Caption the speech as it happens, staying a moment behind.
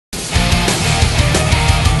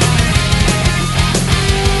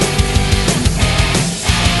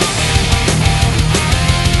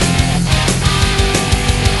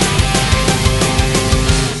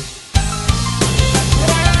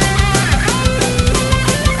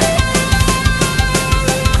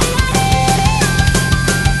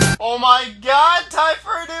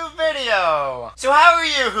So how are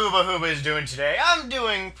you Hooba Hoobas doing today? I'm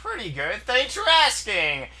doing pretty good, thanks for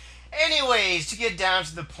asking. Anyways, to get down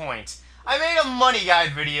to the point, I made a money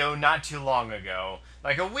guide video not too long ago.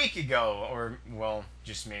 Like a week ago, or, well,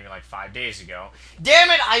 just maybe like 5 days ago. Damn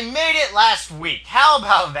it, I made it last week. How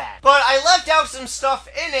about that? But I left out some stuff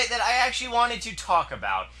in it that I actually wanted to talk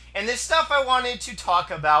about. And this stuff I wanted to talk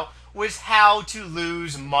about was how to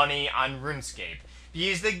lose money on Runescape.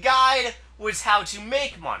 Because the guide was how to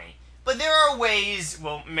make money. But there are ways,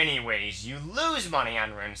 well, many ways, you lose money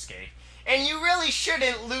on Runescape. And you really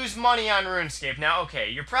shouldn't lose money on Runescape. Now, okay,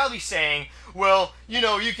 you're probably saying, well, you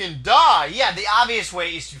know, you can die. Yeah, the obvious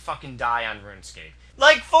way is to fucking die on RuneScape.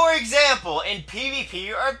 Like, for example, in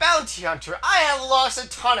PvP or Bounty Hunter, I have lost a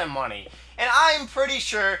ton of money. And I'm pretty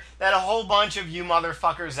sure that a whole bunch of you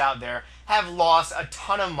motherfuckers out there have lost a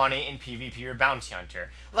ton of money in PvP or Bounty Hunter.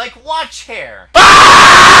 Like, watch here.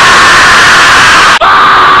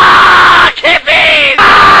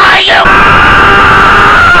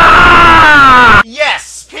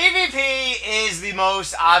 Yes, PvP is the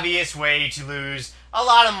most obvious way to lose a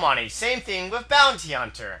lot of money. Same thing with Bounty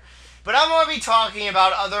Hunter. But I'm going to be talking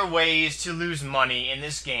about other ways to lose money in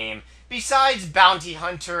this game besides Bounty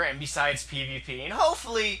Hunter and besides PvP. And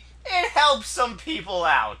hopefully it helps some people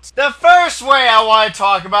out. The first way I want to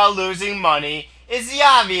talk about losing money is the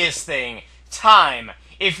obvious thing. Time.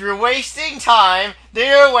 If you're wasting time, then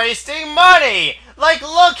you're wasting money. Like,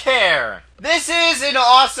 look here. This is an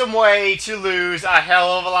awesome way to lose a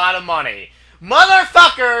hell of a lot of money.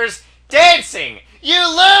 Motherfuckers dancing. You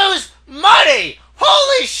lose money.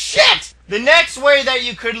 Holy shit! The next way that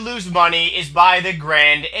you could lose money is by the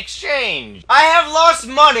Grand Exchange. I have lost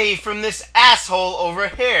money from this asshole over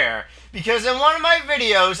here because in one of my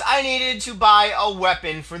videos I needed to buy a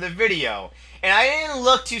weapon for the video. And I didn't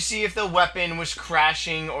look to see if the weapon was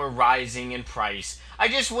crashing or rising in price. I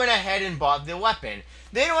just went ahead and bought the weapon.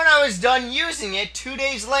 Then when I was done using it, 2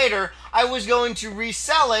 days later, I was going to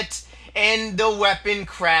resell it, and the weapon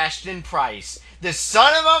crashed in price. The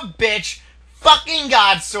son of a bitch, fucking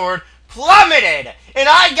Godsword, plummeted, and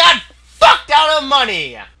I got fucked out of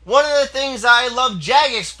money. One of the things I love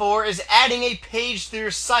Jagex for is adding a page to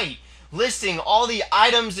your site, listing all the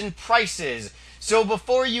items and prices. So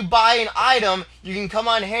before you buy an item, you can come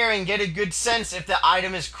on here and get a good sense if the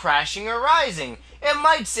item is crashing or rising. It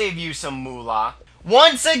might save you some moolah.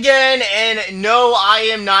 Once again, and no, I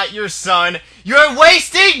am not your son, you're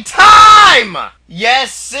wasting time!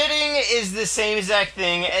 Yes, sitting is the same exact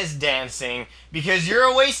thing as dancing, because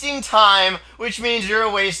you're wasting time, which means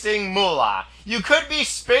you're wasting moolah. You could be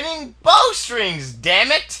spinning bowstrings,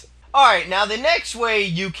 damn it! Alright, now the next way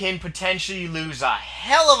you can potentially lose a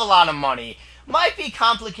hell of a lot of money might be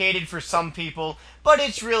complicated for some people, but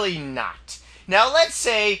it's really not. Now let's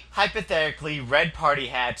say, hypothetically, red party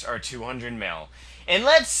hats are 200 mil. And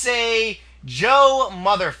let's say Joe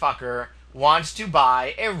Motherfucker wants to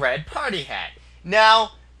buy a red party hat.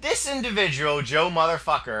 Now, this individual, Joe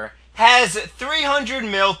Motherfucker, has 300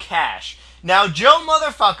 mil cash. Now, Joe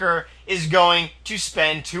Motherfucker is going to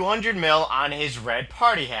spend 200 mil on his red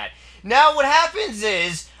party hat. Now, what happens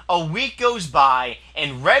is, a week goes by,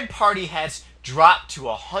 and red party hats drop to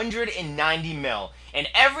 190 mil. And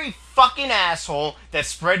every fucking asshole that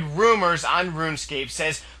spread rumors on RuneScape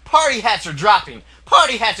says, party hats are dropping,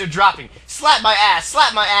 party hats are dropping, slap my ass,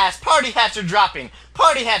 party hats are dropping,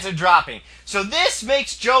 party hats are dropping. So this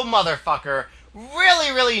makes Joe Motherfucker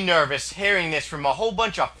really nervous hearing this from a whole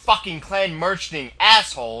bunch of fucking clan merchanting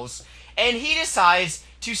assholes, and he decides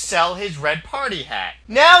to sell his red party hat.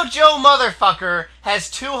 Now Joe Motherfucker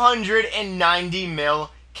has 290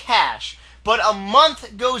 mil cash. But a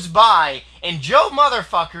month goes by, and Joe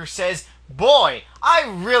Motherfucker says, boy, I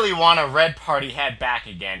really want a red party hat back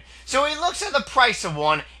again. So he looks at the price of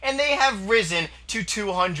one, and they have risen to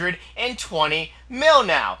 220 mil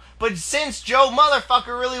now. But since Joe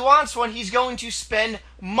Motherfucker really wants one, he's going to spend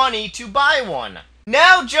money to buy one.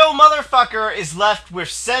 Now Joe Motherfucker is left with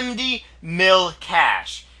 70 mil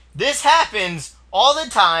cash. This happens all the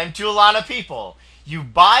time to a lot of people. You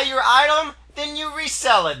buy your item, then you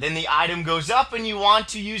resell it, then the item goes up and you want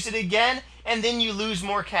to use it again, and then you lose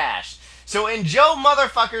more cash. So in Joe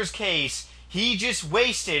Motherfucker's case, he just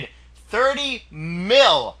wasted 30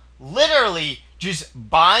 mil, literally just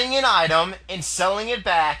buying an item and selling it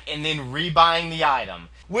back and then rebuying the item.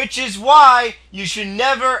 Which is why you should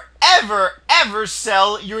never, ever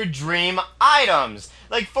sell your dream items.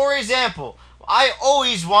 Like, for example, I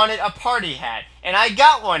always wanted a party hat, and I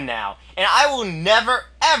got one now, and I will never,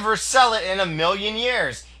 ever sell it in a million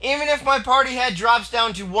years. Even if my party hat drops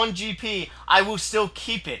down to 1 GP, I will still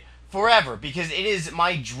keep it forever, because it is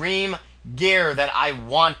my dream gear that I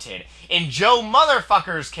wanted. In Joe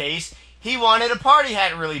Motherfucker's case, he wanted a party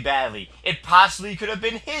hat really badly. It possibly could have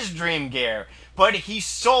been his dream gear, but he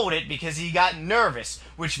sold it because he got nervous,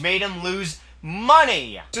 which made him lose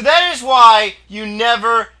money. So that is why you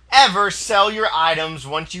never ever sell your items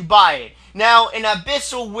once you buy it. Now, an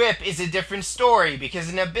Abyssal Whip is a different story, because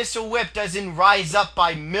an Abyssal Whip doesn't rise up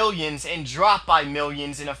by millions and drop by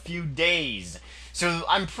millions in a few days. So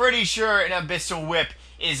I'm pretty sure an Abyssal Whip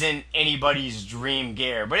isn't anybody's dream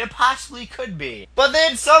gear, but it possibly could be. But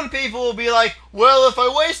then some people will be like, well, if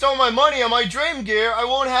I waste all my money on my dream gear, I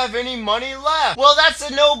won't have any money left. Well, that's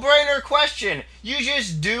a no-brainer question. You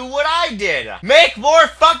just do what I did. Make more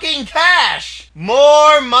fucking cash!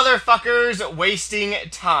 More motherfuckers wasting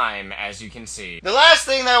time, as you can see. The last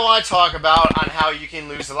thing that I want to talk about on how you can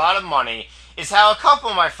lose a lot of money is how a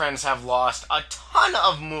couple of my friends have lost a ton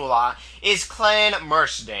of moolah is clan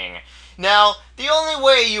mercenating. Now, the only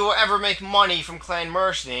way you will ever make money from clan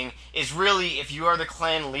mercenating is really if you are the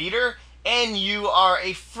clan leader and you are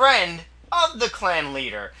a friend of the clan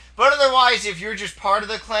leader. But otherwise, if you're just part of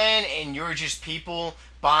the clan and you're just people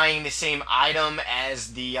buying the same item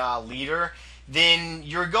as the leader, then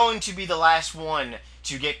you're going to be the last one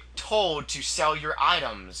to get told to sell your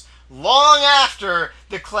items long after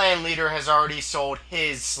the clan leader has already sold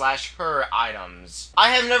his/her items.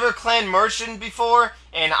 I have never clan merchant before,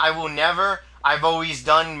 and I will never. I've always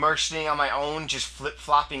done merchanting on my own, just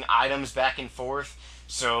flip-flopping items back and forth.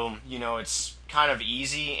 So, you know, it's kind of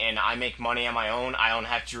easy, and I make money on my own. I don't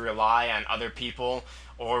have to rely on other people,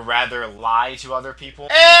 or rather lie to other people.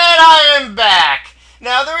 And I am back!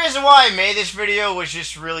 Now, the reason why I made this video was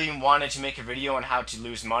just really wanted to make a video on how to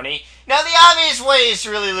lose money. Now, the obvious ways to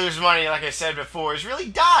really lose money, like I said before, is really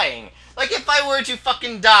dying. Like, if I were to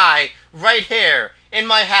fucking die right here, in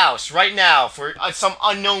my house, right now, for some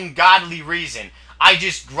unknown godly reason, I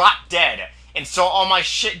just dropped dead, and saw all my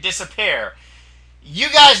shit disappear, you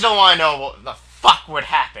guys don't want to know what the fuck would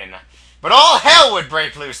happen. But all hell would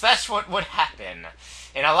break loose, that's what would happen.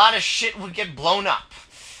 And a lot of shit would get blown up.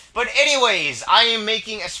 But anyways, I am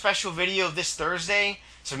making a special video this Thursday,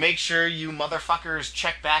 so make sure you motherfuckers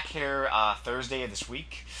check back here Thursday of this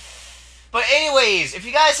week. But anyways, if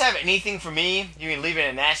you guys have anything for me, you can leave it in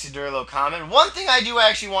a nasty dirty little comment. One thing I do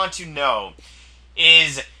actually want to know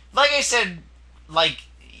is, like I said, like,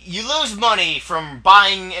 you lose money from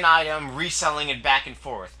buying an item, reselling it back and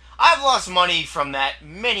forth. I've lost money from that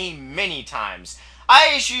many, many times.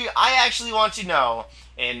 I actually want to know,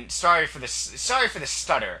 and sorry for the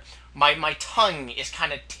stutter. My tongue is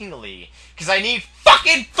kind of tingly because I need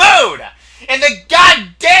fucking food, and the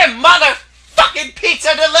goddamn motherfucking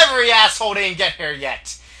pizza delivery asshole didn't get here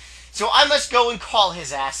yet. So I must go and call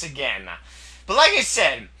his ass again. But like I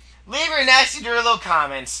said, leave your nasty dirty little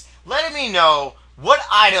comments letting me know what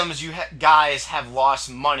items you guys have lost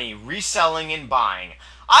money reselling and buying.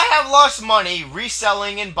 I have lost money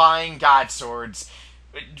reselling and buying God Swords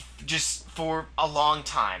just for a long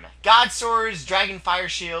time. God Swords, Dragon Fire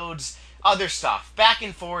Shields, other stuff. Back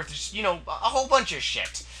and forth, just, you know, a whole bunch of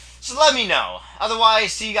shit. So let me know.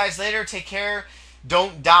 Otherwise, see you guys later. Take care.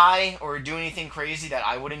 Don't die or do anything crazy that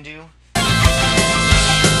I wouldn't do.